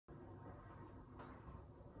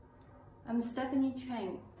I'm Stephanie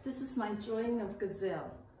Chang. This is my drawing of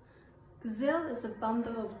Gazelle. Gazelle is a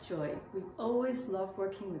bundle of joy. We always love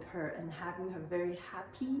working with her and having her very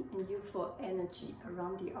happy and youthful energy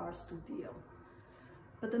around the art studio.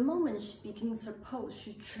 But the moment she begins her pose,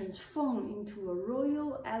 she transforms into a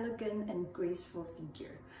royal, elegant, and graceful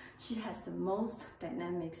figure. She has the most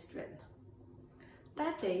dynamic strength.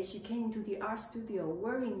 That day, she came to the art studio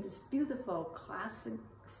wearing this beautiful classic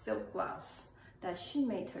silk blouse that she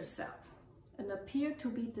made herself and appeared to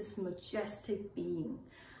be this majestic being.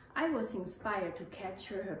 I was inspired to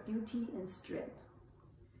capture her beauty and strength.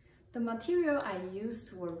 The material I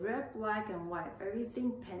used were red, black, and white, very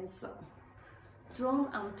thin pencil, drawn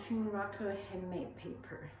on twin rocker handmade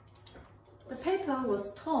paper. The paper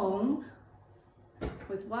was toned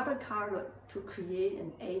with watercolor to create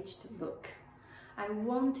an aged look. I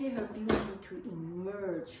wanted her beauty to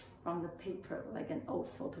emerge from the paper like an old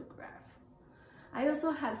photograph. I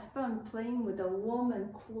also had fun playing with a warm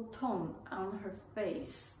and cool tone on her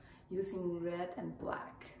face using red and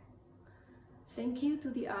black. Thank you to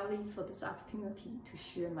the art league for this opportunity to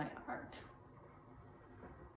share my art.